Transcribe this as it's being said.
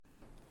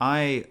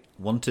I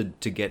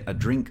wanted to get a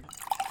drink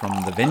from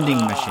the vending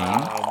machine.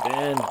 Oh,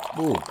 Ben.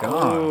 Oh,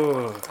 God.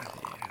 Oh,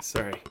 yeah,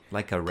 sorry.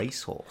 Like a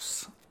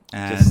racehorse.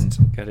 Just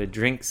And gotta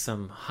drink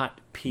some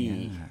hot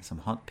pee. some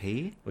hot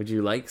pea. Would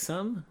you like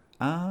some?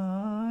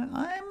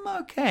 I'm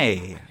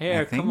okay.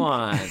 Here, I think. come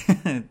on.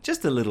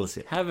 Just a little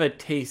sip. Have a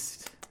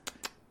taste.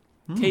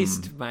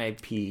 Taste my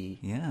pee.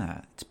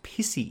 Yeah, it's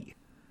pissy.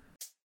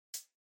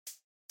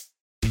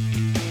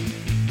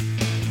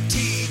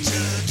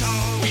 Teacher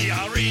talk. We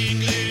are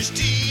English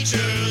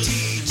teachers.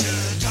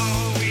 Teacher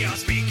talk. We are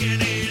speaking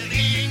in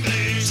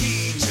English.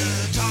 Teacher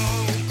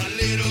talk. A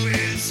little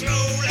bit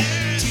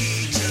slowly.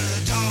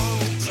 Teacher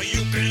talk. So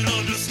you can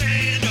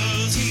understand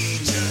us.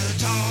 Teacher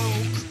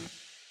talk.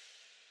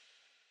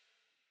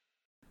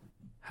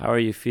 How are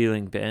you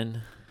feeling,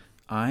 Ben?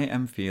 I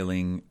am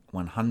feeling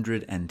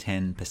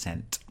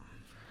 110%.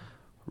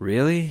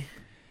 Really?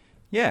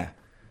 Yeah,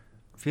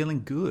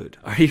 feeling good.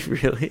 Are you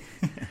really?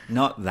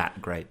 Not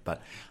that great,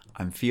 but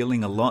I'm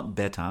feeling a lot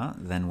better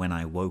than when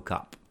I woke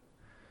up.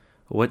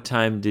 What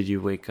time did you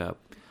wake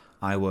up?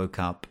 I woke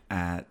up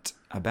at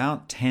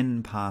about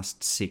 10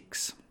 past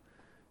 6.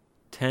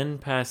 10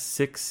 past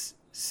 6?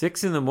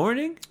 6 in the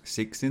morning?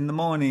 6 in the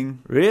morning.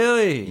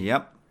 Really?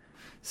 Yep.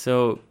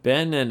 So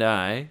Ben and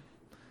I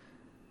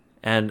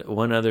and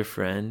one other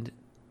friend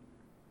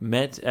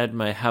met at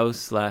my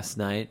house last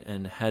night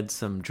and had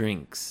some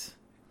drinks.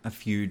 A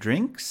few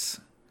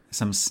drinks,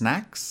 some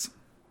snacks.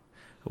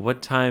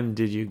 What time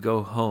did you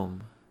go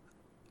home?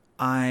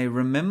 I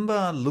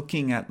remember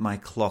looking at my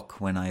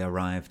clock when I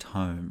arrived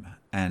home,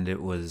 and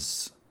it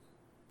was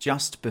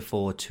just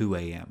before 2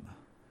 a.m.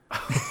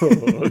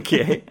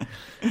 Okay.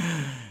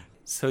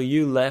 So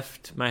you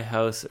left my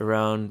house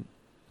around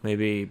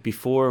maybe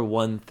before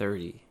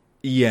 1:30.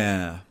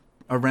 Yeah,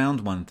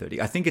 around 1:30.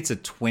 I think it's a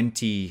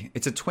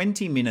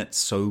 20-minute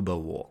sober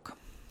walk.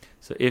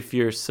 So if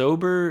you're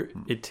sober,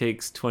 it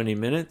takes 20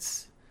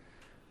 minutes.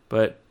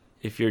 But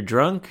if you're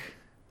drunk,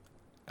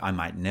 I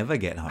might never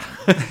get home.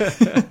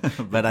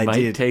 But I it might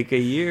did. take a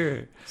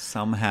year.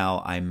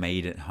 Somehow I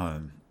made it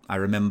home. I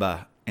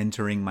remember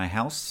entering my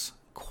house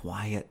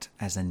quiet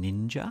as a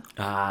ninja.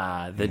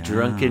 Ah, the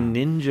drunken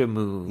ninja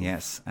move.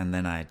 Yes, and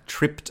then I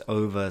tripped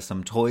over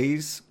some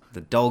toys.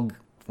 The dog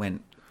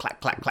went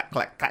clack, clack, clack,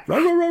 clack, clack.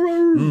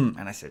 And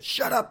I said,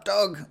 "Shut up,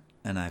 dog!"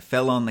 And I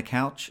fell on the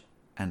couch,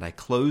 and I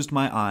closed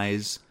my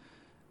eyes.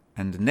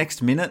 And the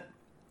next minute,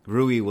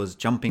 Rui was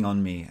jumping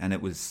on me, and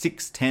it was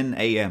 6:10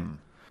 a.m.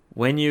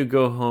 When you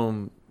go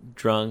home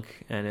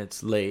drunk and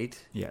it's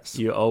late, Yes.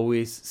 you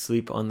always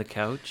sleep on the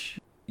couch.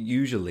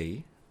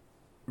 Usually,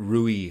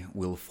 Rui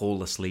will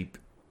fall asleep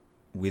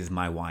with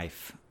my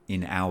wife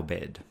in our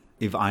bed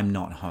if I'm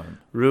not home.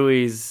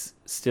 Rui's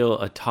still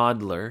a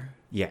toddler,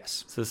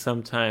 Yes. so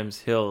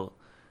sometimes he'll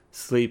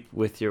sleep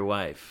with your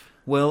wife.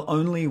 Well,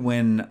 only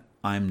when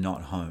I'm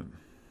not home.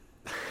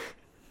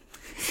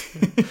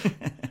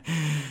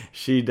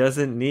 She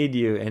doesn't need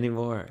you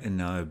anymore.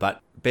 No,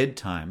 but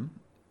bedtime,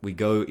 we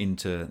go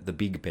into the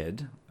big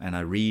bed and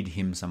I read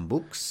him some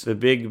books. The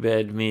big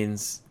bed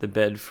means the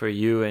bed for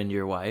you and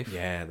your wife.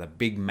 Yeah, the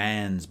big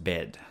man's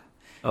bed.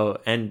 Oh,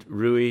 and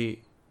Rui,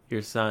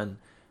 your son,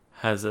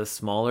 has a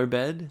smaller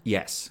bed?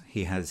 Yes,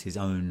 he has his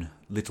own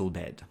little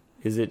bed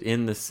Is it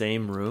in the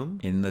same room?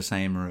 in the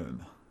same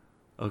room.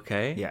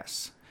 Okay.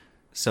 Yes.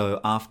 So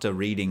after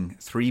reading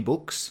 3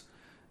 books,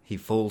 he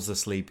falls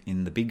asleep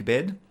in the big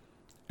bed.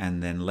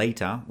 And then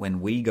later,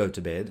 when we go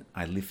to bed,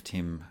 I lift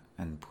him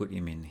and put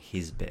him in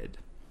his bed.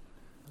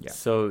 Yeah.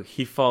 So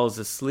he falls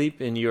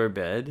asleep in your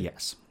bed.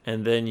 Yes.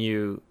 And then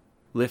you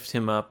lift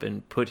him up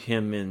and put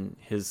him in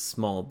his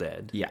small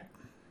bed. Yeah.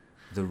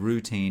 The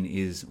routine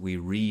is we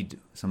read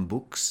some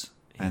books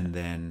and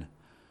then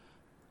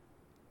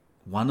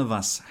one of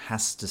us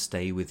has to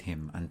stay with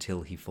him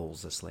until he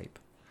falls asleep.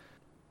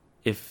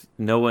 If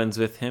no one's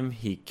with him,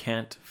 he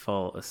can't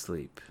fall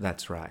asleep.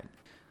 That's right.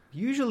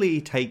 Usually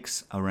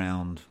takes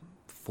around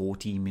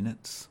 40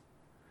 minutes.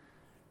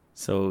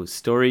 So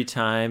story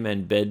time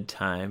and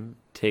bedtime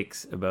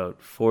takes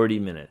about 40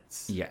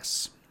 minutes.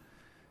 Yes.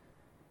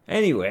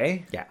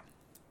 Anyway, Yeah.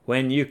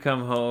 when you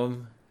come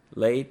home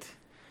late,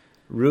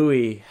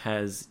 Rui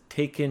has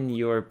taken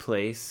your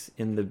place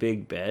in the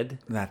big bed.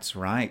 That's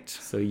right.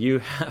 So you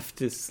have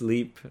to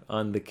sleep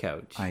on the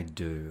couch. I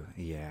do,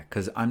 yeah.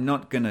 Because I'm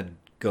not going to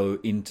go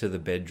into the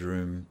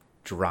bedroom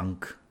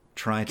drunk,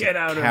 try to Get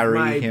out of carry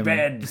my him,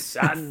 bed,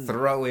 son.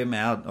 throw him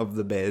out of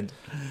the bed.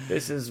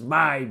 This is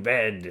my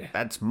bed.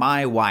 That's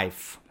my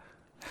wife.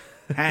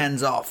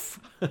 Hands off.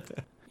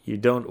 You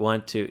don't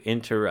want to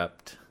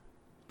interrupt.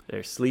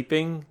 They're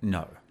sleeping,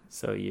 No.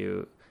 so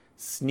you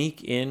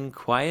sneak in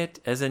quiet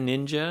as a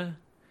ninja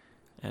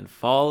and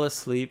fall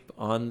asleep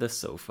on the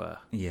sofa.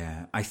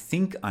 Yeah, I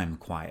think I'm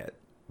quiet,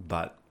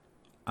 but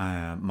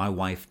my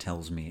wife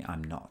tells me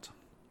I'm not.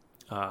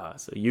 Ah,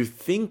 so you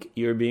think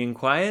you're being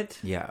quiet,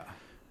 Yeah.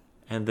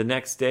 and the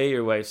next day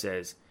your wife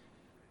says,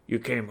 "You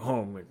came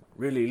home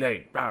really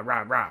late, rah,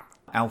 rah, rah."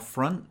 Our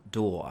front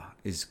door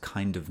is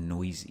kind of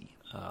noisy.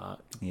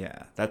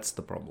 Yeah, that's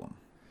the problem.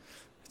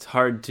 It's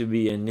hard to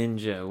be a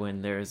ninja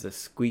when there's a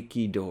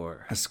squeaky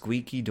door. A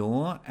squeaky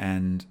door,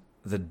 and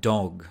the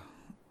dog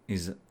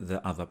is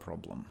the other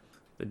problem.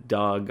 The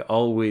dog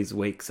always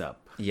wakes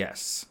up.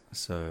 Yes,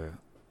 so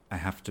I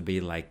have to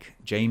be like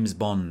James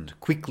Bond,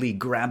 quickly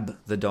grab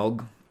the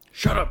dog,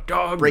 Shut up,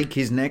 dog! break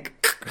his neck,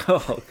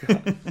 Oh,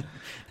 God.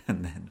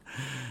 and then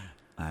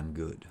I'm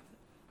good.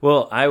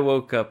 Well, I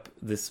woke up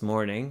this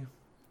morning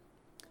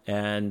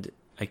and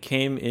I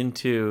came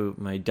into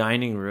my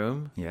dining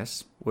room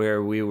Yes.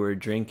 where we were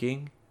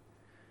drinking,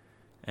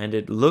 and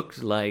it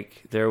looked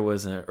like there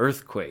was an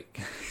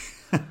earthquake.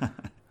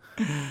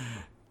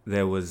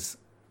 There was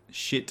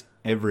shit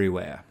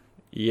everywhere.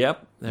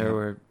 Yep, there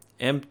were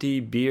empty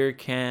beer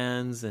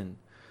cans and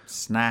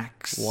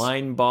Snacks,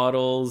 wine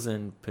bottles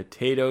and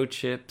potato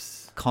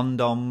chips.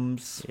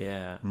 condoms.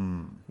 Yeah.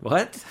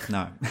 What?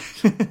 No.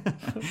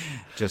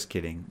 Just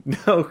kidding.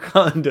 No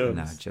condoms.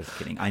 No, just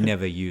kidding. I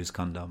never use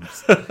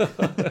condoms.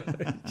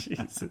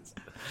 Jesus.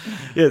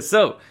 Yeah,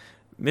 so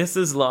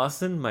Mrs.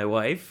 Lawson, my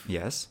wife,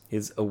 Yes.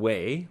 is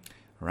away.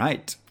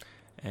 Right.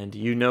 And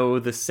you know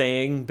the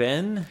saying,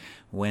 Ben?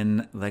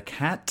 When the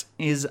cat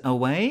is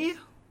away,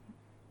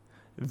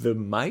 The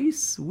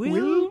mice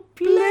will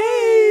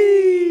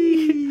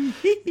play.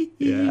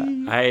 Yeah,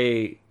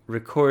 I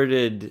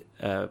recorded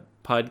a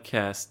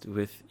podcast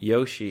with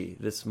Yoshi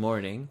this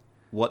morning.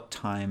 what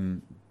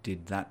time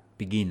did that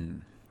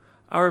begin?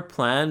 Our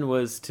plan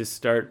was to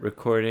start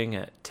recording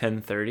at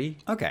 10:30,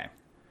 Okay.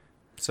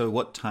 So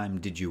what time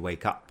did you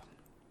wake up?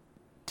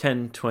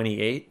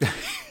 10:28.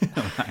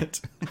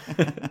 Right.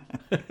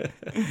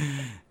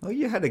 Well,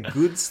 you had a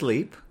good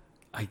sleep.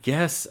 I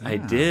guess I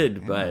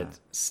did, but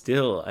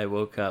still I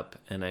woke up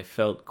and I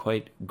felt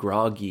quite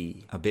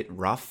groggy. A bit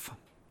rough.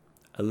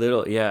 A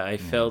little, yeah, I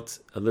felt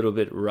a little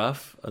bit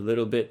rough, a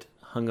little bit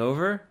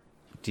hungover.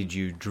 Did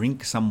you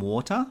drink some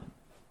water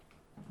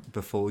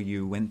before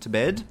you went to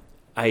bed?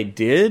 I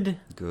did,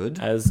 Good.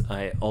 as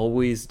I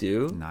always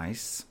do.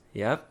 Nice.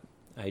 Yep.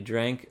 I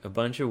drank a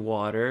bunch of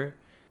water.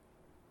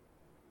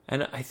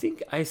 And I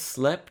think I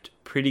slept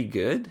pretty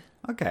good.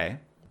 Okay.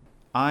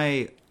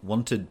 I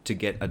wanted to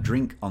get a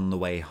drink on the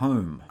way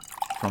home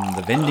from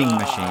the vending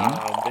machine.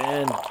 Oh,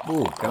 Ben.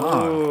 Oh,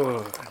 God.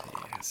 Oh,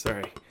 yeah,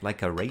 sorry.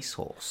 Like a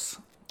racehorse.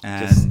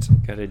 Just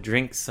And gotta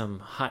drink some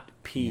hot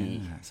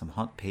pee. some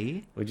hot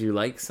pea. Would you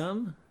like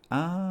some?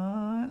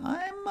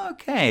 I'm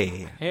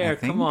okay. Here, I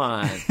think. come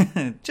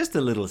on. Just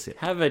a little sip.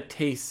 Have a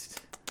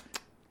taste.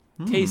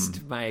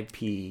 Taste my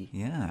pee.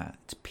 Yeah,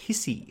 it's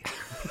pissy.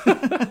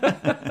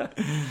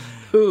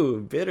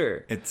 Ooh,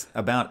 bitter. It's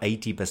about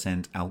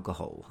 80%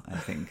 alcohol, I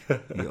think,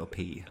 your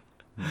pee.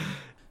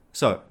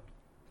 So,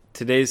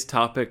 Today's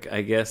topic,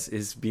 I guess,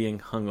 is being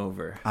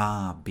hungover.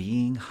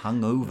 being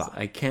hungover.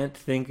 I can't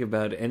think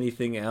about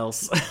anything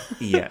else.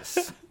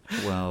 Yes.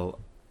 Well,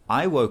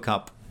 I woke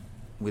up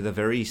with a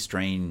very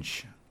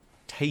strange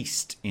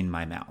taste in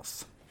my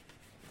mouth.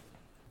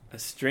 A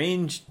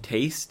strange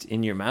taste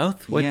in your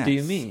mouth? What do you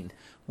Yes. mean?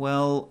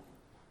 Well,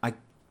 I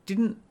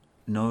didn't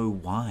know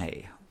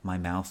why my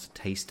mouth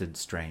tasted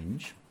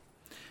strange.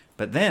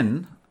 But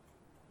then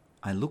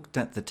I looked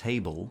at the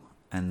table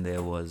and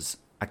there was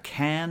a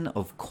can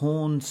of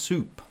corn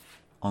soup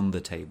on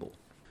the table.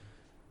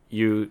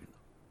 You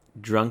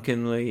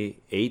drunkenly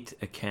ate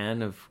a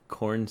can of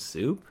corn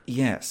soup?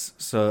 Yes,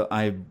 so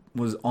I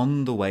was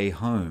on the way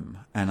home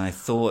and I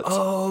thought,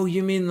 Oh,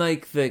 you mean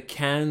like the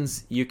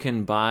cans you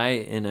can buy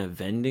in a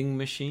vending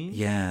machine?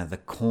 yeah, the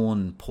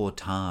corn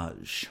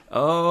portage.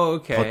 Oh,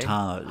 okay.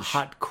 Potage.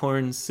 Hot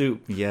corn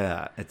soup.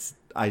 Yeah, it's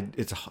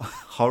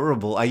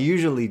horrible. I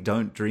usually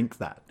don't drink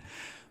that.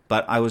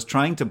 But I was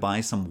trying to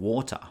buy some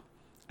water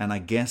and I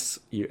guess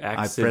You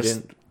I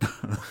pressed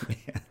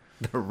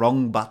the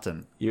wrong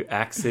button. You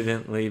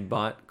accidentally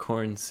bought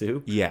corn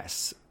soup?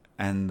 Yes.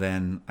 And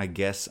then I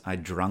guess I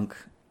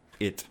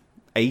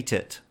ate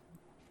it.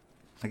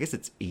 I guess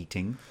it's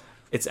eating.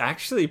 It's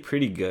actually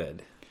pretty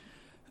good.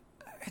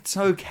 It's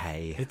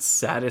okay. It's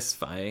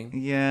satisfying.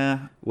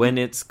 Yeah, When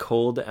it's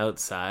cold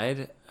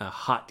outside, a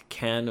hot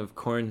can of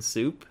corn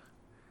soup.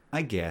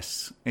 I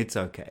guess it's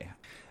okay.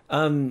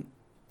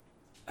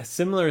 A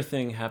similar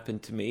thing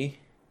happened to me.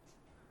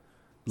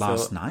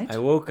 Last So night? I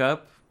woke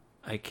up,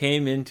 I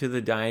came into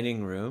the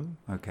dining room,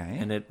 Okay.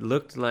 and it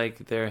looked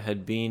like there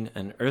had been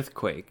an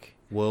earthquake.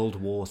 World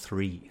War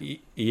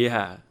III.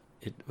 Yeah,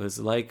 it was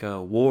like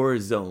a war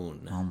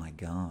zone. Oh my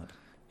God.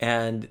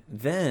 And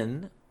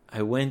then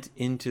I went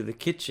into the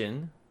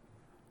kitchen,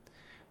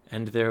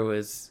 and there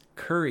was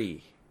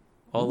curry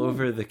all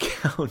over the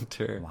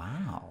counter.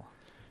 Wow.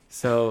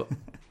 So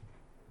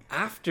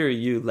after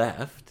you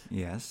left,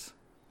 Yes.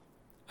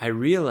 I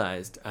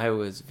realized I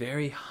was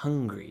very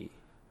hungry.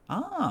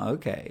 Ah,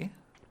 okay.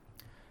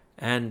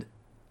 And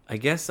I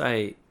guess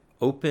I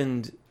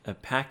opened a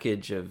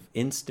package of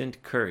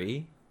instant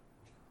curry.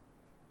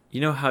 You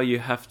know how you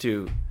have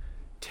to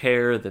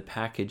tear the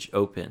package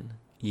open?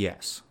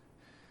 Yes.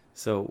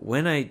 So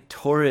when I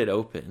tore it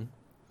open,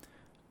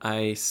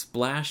 I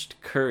splashed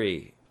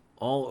curry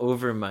all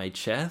over my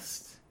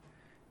chest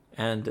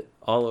and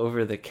all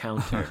over the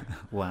counter.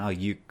 Wow,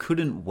 you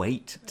couldn't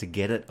wait to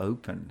get it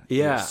open.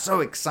 Yeah. You're so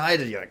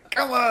excited. You're like,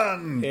 come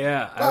on.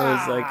 Yeah, I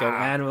was like an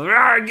animal.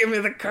 "Rawr, give me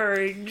the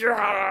curry.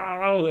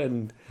 Rawr."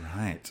 And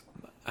Right.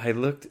 I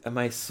looked,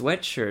 my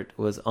sweatshirt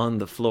was on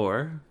the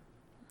floor.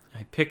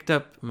 I picked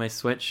up my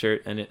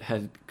sweatshirt and it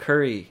had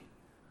curry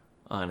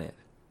on it.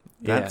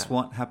 That's Yeah.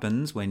 what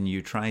happens when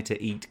you try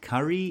to eat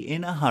curry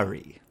in a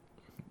hurry.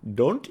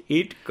 Don't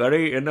eat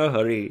curry in a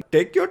hurry.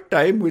 Take your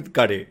time with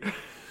curry.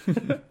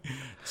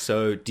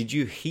 So, did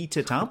you heat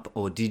it up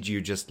or did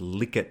you just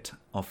lick it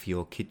off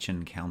your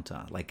kitchen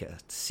counter like a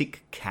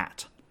sick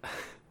cat?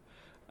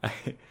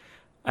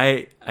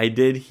 I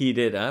did heat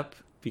it up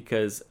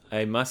because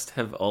I must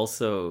have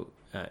also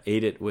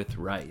ate it with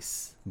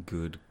rice.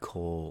 Good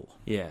call.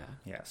 Yeah.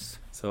 Yes.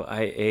 So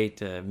I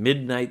ate a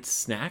midnight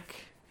snack,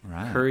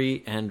 Right.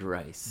 curry and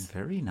rice.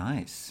 Very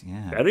nice.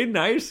 Yeah. Very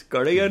nice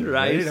curry and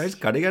rice. Very nice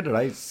curry and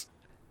rice.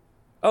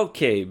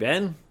 Okay,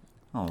 Ben.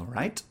 All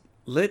right.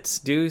 Let's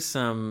do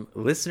some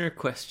listener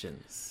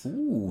questions.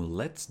 Ooh,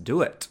 let's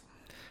do it.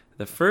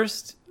 The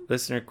first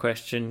listener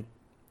question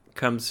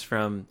comes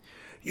from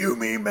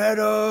Yumi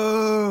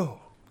Meadow.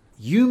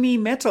 Yumi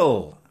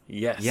Metal.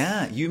 Yes.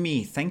 Yeah,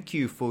 Yumi, thank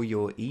you for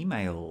your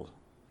email.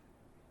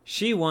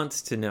 She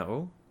wants to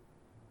know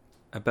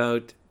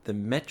about the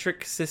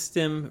metric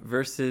system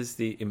versus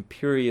the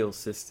imperial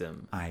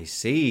system. I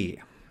see.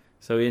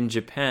 So in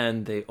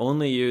Japan, they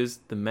only use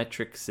the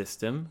metric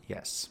system.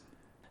 Yes.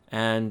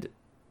 And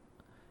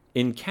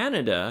in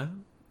Canada,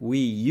 we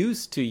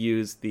used to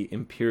use the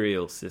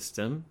imperial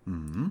system.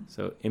 Mm-hmm.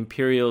 So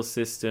imperial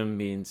system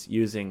means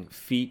using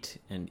feet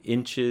and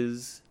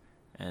inches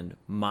and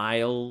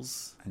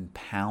miles, And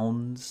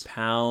pounds.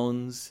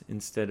 pounds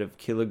instead of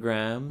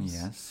kilograms.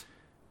 Yes.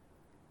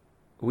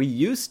 We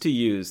used to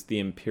use the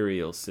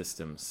imperial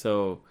system.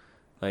 So,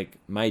 like,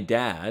 my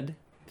dad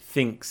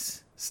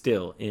thinks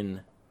still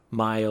in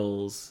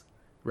miles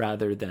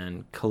rather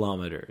than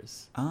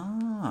kilometers.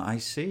 Ah, I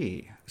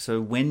see. So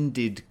when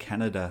did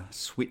Canada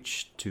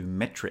switch to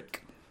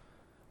metric?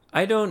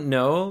 I don't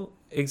know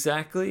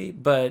exactly,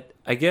 but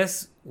I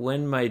guess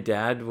when my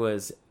dad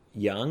was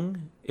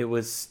young, it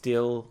was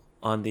still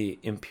on the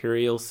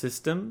imperial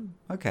system,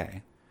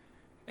 Okay.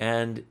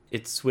 and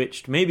it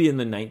switched maybe in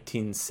the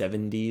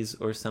 1970s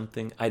or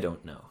something. I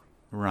don't know.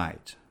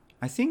 Right.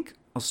 I think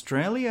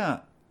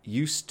Australia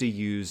used to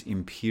use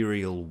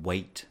imperial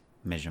weight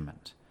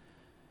measurement.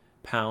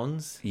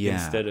 Pounds Yeah.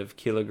 instead of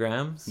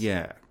kilograms.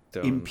 Yeah.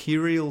 Don't-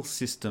 Imperial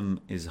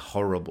system is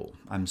horrible.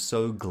 I'm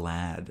so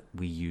glad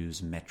we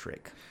use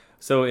metric.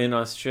 So in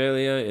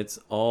Australia, it's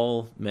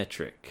all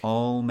metric.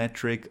 All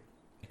metric,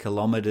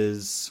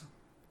 kilometers,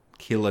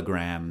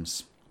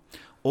 kilograms,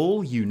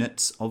 all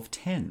units of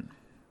 10.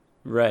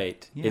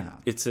 Right. Yeah.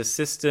 It's a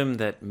system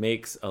that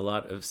makes a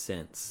lot of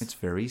sense. It's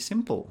very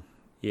simple.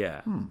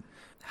 Yeah.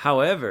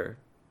 However,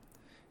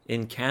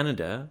 in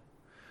Canada,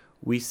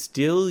 we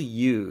still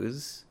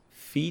use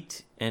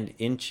feet and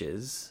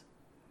inches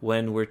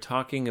when we're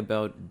talking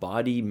about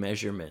body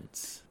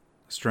measurements.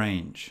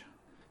 Strange.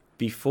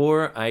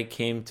 Before I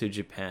came to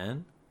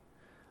Japan,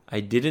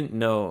 I didn't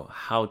know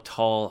how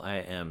tall I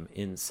am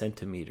in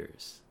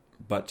centimeters.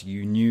 But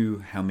you knew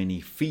how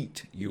many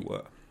feet you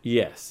were.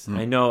 Yes,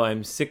 I know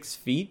I'm 6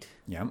 feet.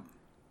 Yeah.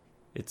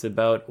 It's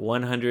about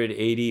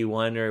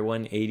 181 or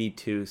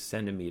 182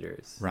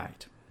 centimeters.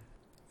 Right.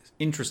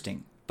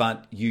 Interesting.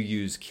 But you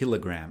use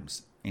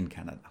kilograms in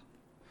Canada.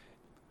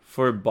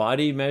 For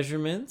body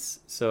measurements,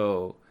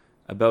 so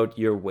about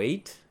your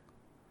weight,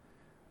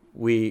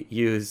 we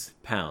use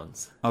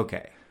pounds.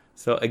 Okay.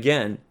 So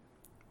again,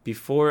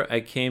 before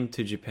I came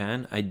to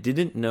Japan, I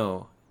didn't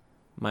know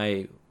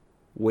my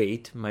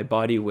weight, my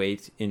body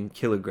weight in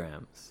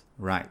kilograms.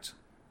 Right.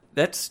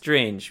 That's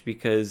strange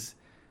because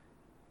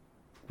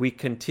we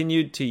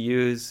continued to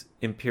use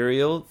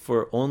imperial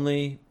for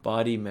only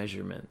body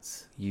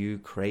measurements. You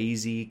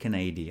crazy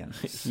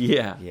Canadians.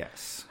 Yeah.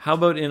 Yes. How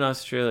about in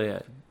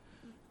Australia?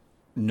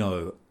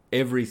 No,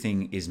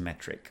 everything is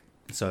metric.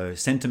 So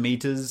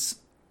centimeters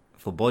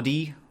for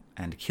body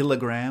and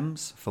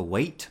kilograms for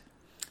weight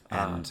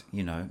and,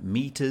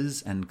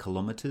 meters and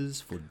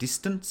kilometers for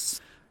distance.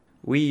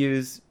 We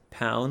use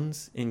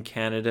pounds in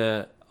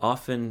Canada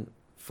often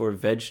for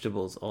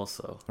vegetables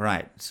also.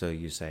 Right. So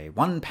you say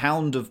 1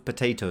 pound of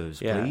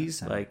potatoes, Yeah,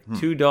 please. And, like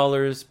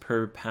 $2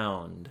 per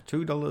pound.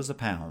 $2 a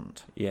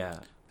pound. Yeah.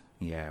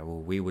 Yeah,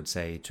 well, we would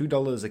say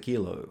 $2 a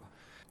kilo.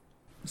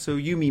 So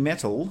Yumi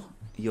Metal,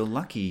 you're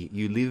lucky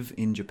you live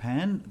in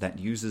Japan that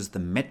uses the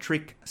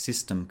metric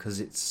system because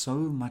it's so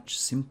much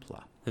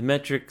simpler. The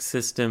metric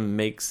system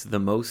makes the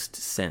most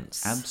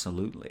sense.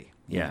 Absolutely.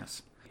 Yeah.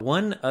 Yes.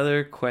 One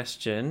other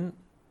question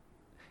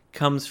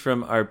comes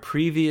from our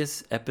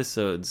previous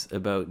episodes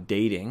about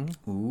dating.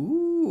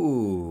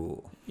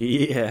 Ooh.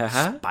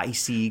 Yeah.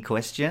 Spicy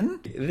question.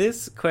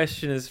 This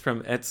question is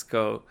from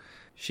Etsuko.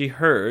 She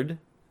heard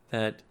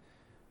that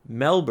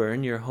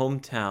Melbourne, your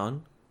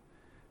hometown,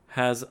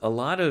 has a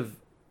lot of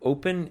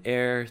open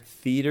air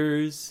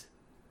theaters,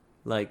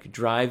 like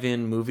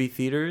drive-in movie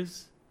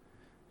theaters,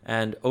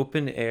 and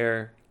open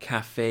air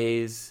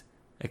cafes,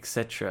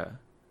 etc.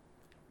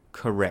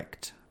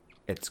 Correct,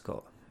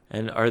 Etsuko.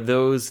 And are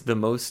those the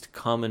most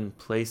common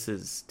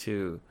places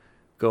to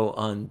go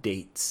on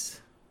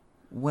dates?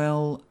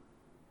 Well,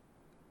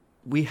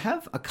 we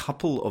have a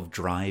couple of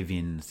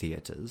drive-in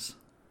theaters.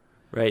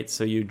 Right,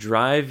 so you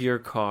drive your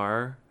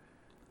car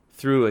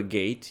through a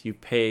gate, you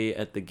pay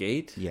at the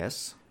gate,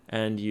 Yes.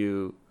 and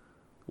you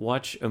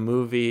watch a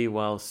movie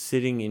while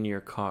sitting in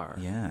your car.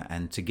 Yeah,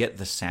 and to get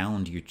the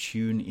sound, you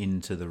tune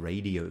into the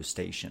radio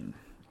station,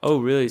 Oh,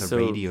 really? the So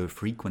radio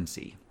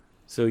frequency.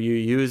 so you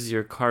use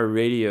your car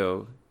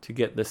radio to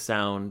get the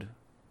sound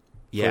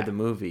Yeah, for the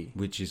movie.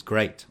 which is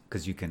great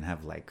because you can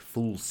have like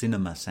full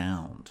cinema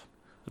sound.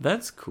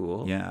 That's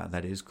cool. Yeah,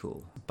 that is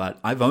cool. But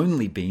I've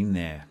only been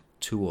there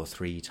 2 or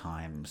 3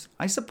 times.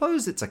 I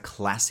suppose it's a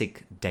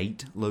classic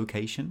date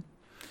location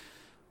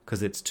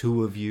because it's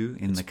 2 of you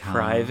in the car.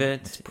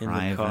 Private It's in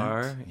the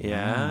car.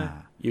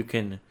 Yeah. You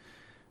can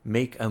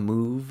make a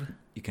move.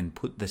 You can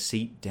put the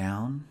seat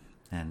down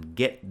and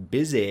get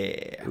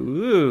busy.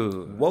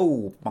 Ooh.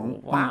 Whoa. Bong,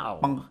 bong, Wow.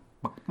 bong,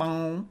 bong,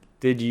 bong.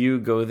 Did you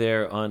go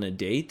there on a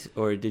date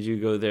or did you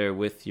go there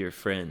with your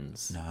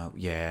friends? No,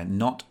 yeah,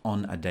 not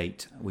on a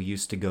date. We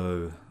used to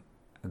go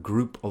a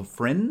group of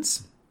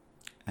friends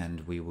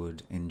and we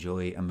would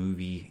enjoy a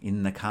movie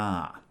in the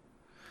car.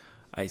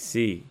 I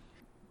see.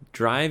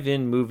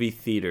 Drive-in movie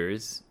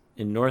theaters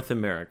in North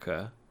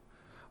America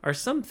are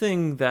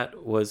something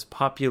that was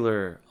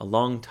popular a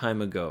long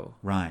time ago.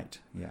 Right,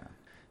 yeah.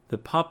 The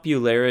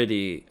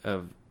popularity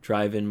of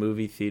drive-in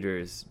movie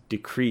theaters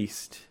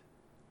decreased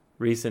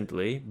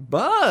recently,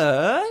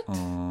 but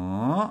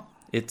Aww.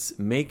 it's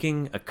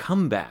making a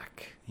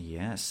comeback.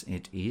 Yes,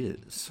 it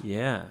is.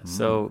 Yeah.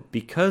 So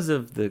because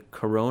of the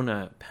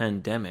corona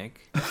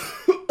pandemic,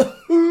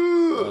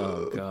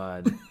 oh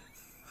God,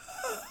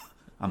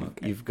 I'm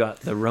okay. you've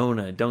got the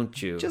Rona,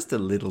 don't you? Just a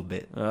little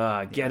bit.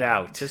 Get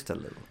out. Just a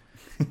little.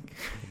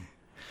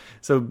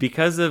 So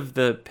because of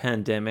the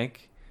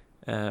pandemic,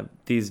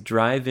 these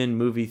drive-in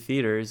movie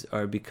theaters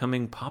are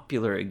becoming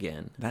popular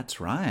again That's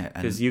right. And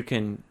because you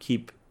can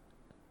keep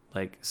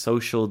like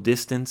social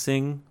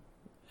distancing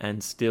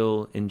and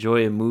still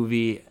enjoy a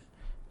movie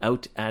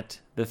out at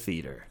the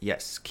theater.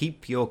 yes,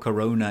 keep your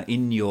corona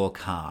in your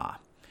car.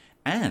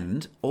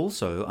 And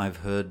also, I've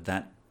heard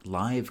that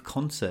live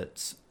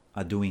concerts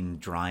are doing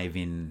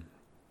drive-in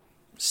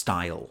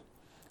style.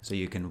 So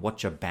you can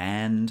watch a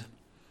band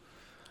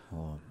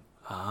or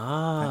that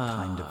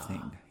kind of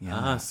thing.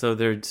 Yeah. So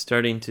they're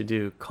starting to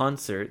do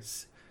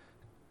concerts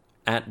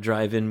at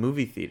drive-in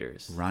movie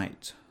theaters.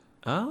 Right.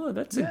 Oh,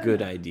 that's a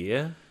good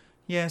idea.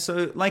 Yeah,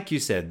 so like you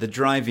said, the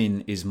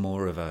drive-in is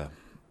more of a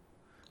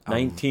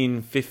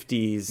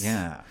 1950s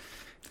yeah.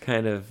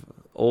 kind of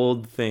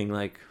old thing,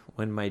 like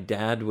when my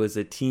dad was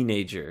a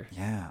teenager.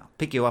 Yeah.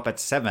 Pick you up at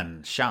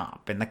 7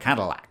 sharp in the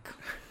Cadillac.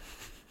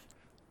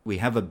 We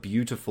have a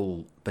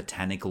beautiful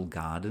botanical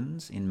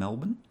gardens in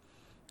Melbourne.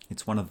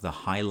 It's one of the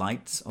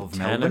highlights of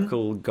Melbourne.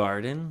 Botanical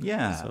garden.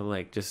 Yeah. So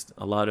like just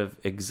a lot of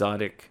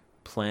exotic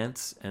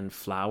plants and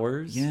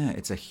flowers. Yeah,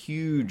 it's a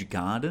huge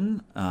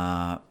garden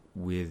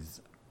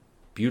with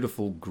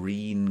beautiful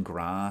green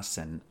grass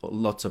and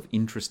lots of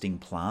interesting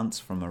plants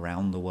from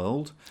around the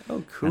world. Oh,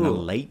 And a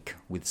cool. lake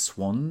with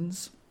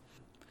swans.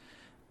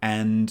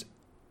 And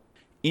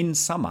in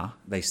summer,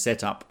 they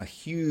set up a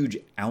huge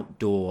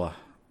outdoor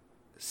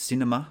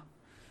cinema,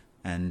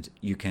 and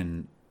you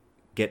can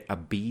get a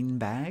bean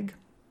bag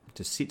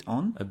to sit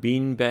on. A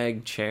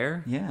beanbag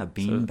chair. Yeah, a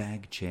bean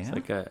bag chair. It's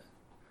like a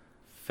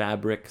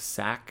fabric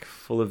sack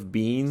full of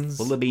beans.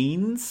 full of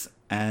beans,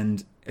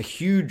 and a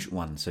huge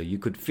one, so you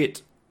could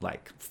fit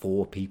like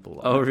 4 people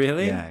on Oh, it.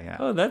 really? Yeah, yeah.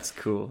 Oh, that's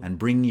cool. And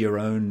bring your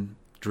own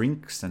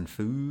drinks and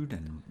food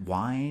and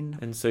wine.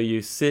 And so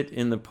you sit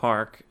in the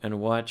park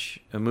and watch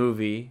a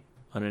movie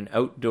on an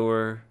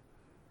outdoor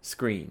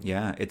screen.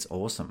 Yeah, it's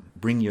awesome.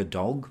 Bring your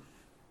dog.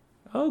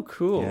 Oh,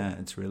 cool. Yeah,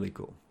 it's really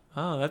cool.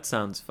 Oh, that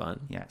sounds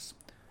fun. Yes.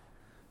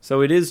 So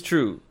it is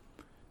true.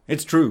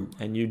 It's true.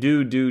 And you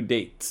do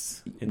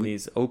dates in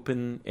these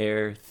open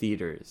air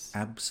theaters.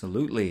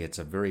 Absolutely. It's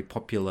a very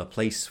popular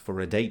place for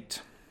a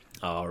date.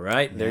 All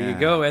right, there you Yeah.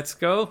 go. Let's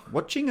go.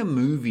 Watching a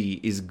movie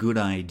is a good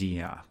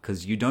idea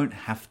because you don't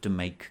have to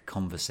make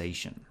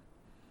conversation.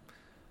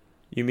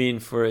 You mean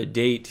for a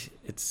date,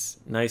 it's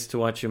nice to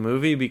watch a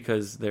movie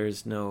because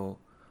there's no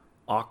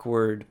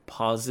awkward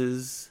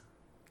pauses?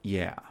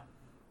 Yeah.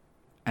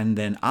 And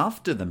then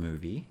after the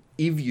movie,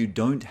 if you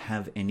don't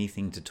have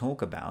anything to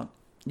talk about,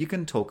 you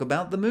can talk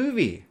about the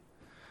movie.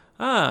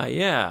 Ah,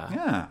 yeah.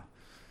 Yeah.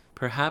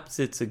 Perhaps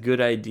it's a good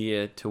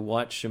idea to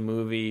watch a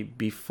movie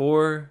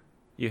before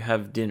you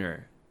have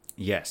dinner.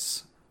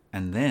 Yes.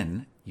 And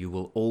then you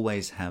will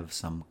always have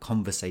some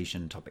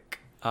conversation topic.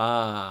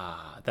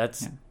 Ah,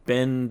 that's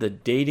Ben, the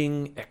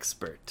dating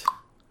expert.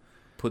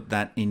 Put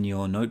that in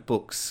your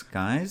notebooks,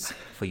 guys,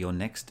 for your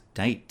next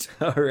date.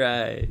 All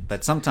right.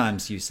 But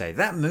sometimes you say,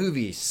 that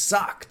movie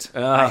sucked.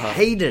 I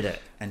hated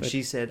it. And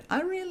she said, I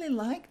really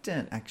liked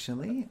it,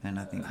 actually. And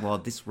I think, well,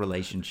 this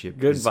relationship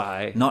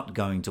Goodbye. is not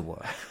going to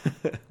work.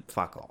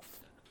 Fuck off.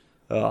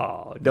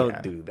 Oh, don't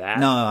Yeah. do that.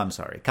 No, I'm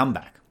sorry. Come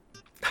back.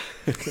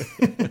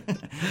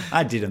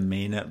 I didn't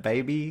mean it,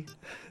 baby.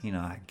 You know,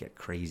 I get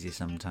crazy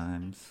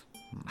sometimes.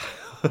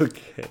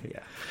 Okay. Yeah.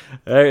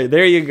 All right,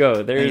 there you go.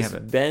 you There's have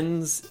it.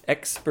 Ben's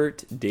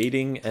expert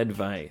dating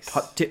advice.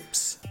 Hot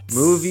tips.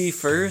 Movie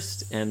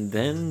first and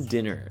then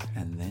dinner.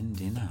 And then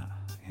dinner.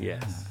 Yeah.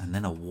 Yes. And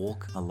then a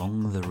walk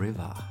along the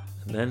river.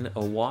 And then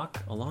a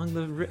walk along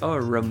the a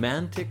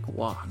romantic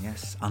walk.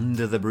 Yes,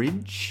 under the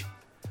bridge.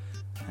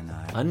 And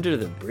Under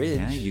the bridge.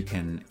 yeah, you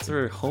can, That's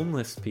where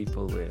homeless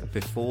people live.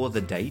 before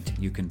the date,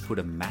 you can put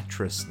a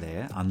mattress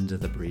there under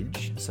the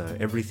bridge. So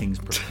everything's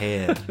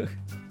prepared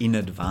in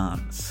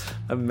advance.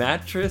 A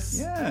mattress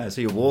Yeah,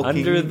 so you're walking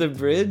under the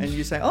bridge. and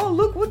you say, oh,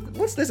 look,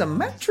 what's there's a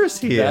mattress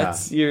here.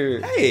 That's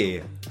your.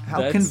 Hey, how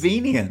That's-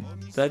 convenient.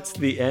 That's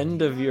the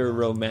end of your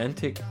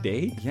romantic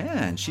date.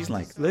 Yeah, and she's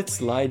like,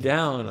 Let's lie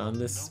down on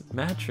this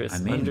mattress I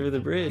mean, under the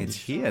bridge. it's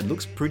here. It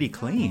looks pretty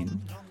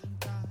clean.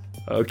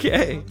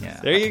 Okay. Yeah.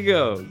 There you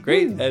go.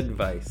 Great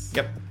advice.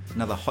 Yep.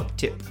 Another hot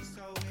tip.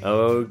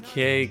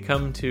 Okay,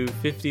 come to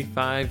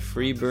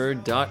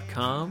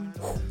 55freebird.com.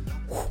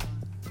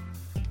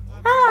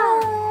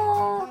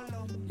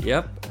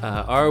 Yep.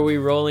 Are We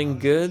Rolling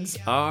Goods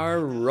are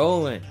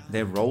rolling.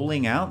 They're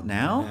rolling out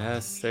now.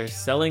 Yes, they're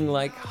selling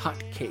like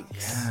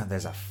hotcakes. Ah,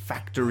 there's a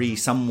factory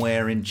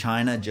somewhere in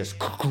China just.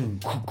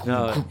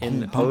 No,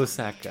 in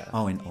Osaka.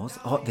 Oh, in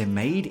oh, they're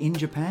made in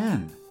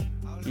Japan.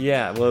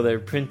 Yeah, well, they're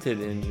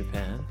printed in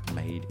Japan.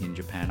 Made in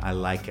Japan. I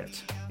like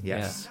it.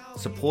 Yes.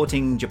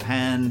 Supporting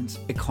Japan's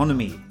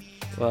economy.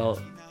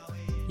 Well,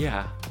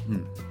 yeah.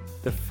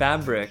 The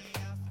fabric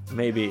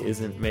maybe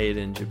isn't made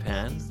in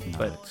Japan,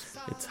 but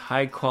it's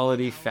high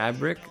quality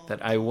fabric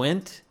that I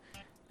went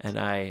and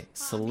I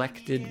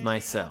selected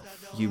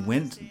myself. You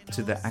went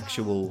to the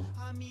actual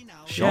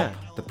shop, Yeah.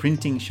 the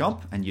printing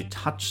shop, and you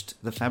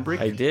touched the fabric.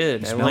 I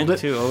did. You I smelled went it?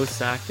 to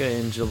Osaka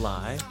in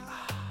July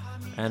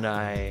and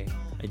I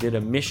did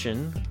a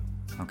mission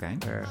Okay.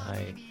 where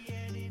I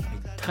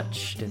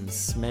touched and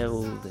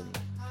smelled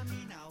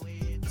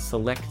and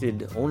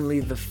selected only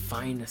the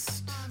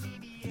finest.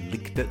 You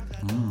licked it.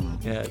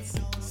 Yeah, it's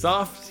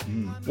soft,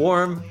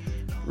 warm,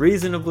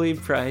 reasonably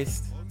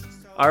priced.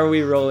 Are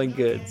We Rolling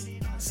Goods?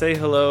 Say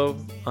hello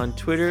on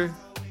Twitter,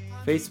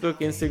 Facebook,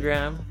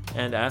 Instagram,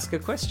 and ask a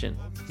question.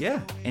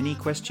 Yeah. Any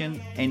question,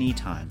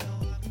 anytime.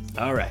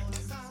 All right.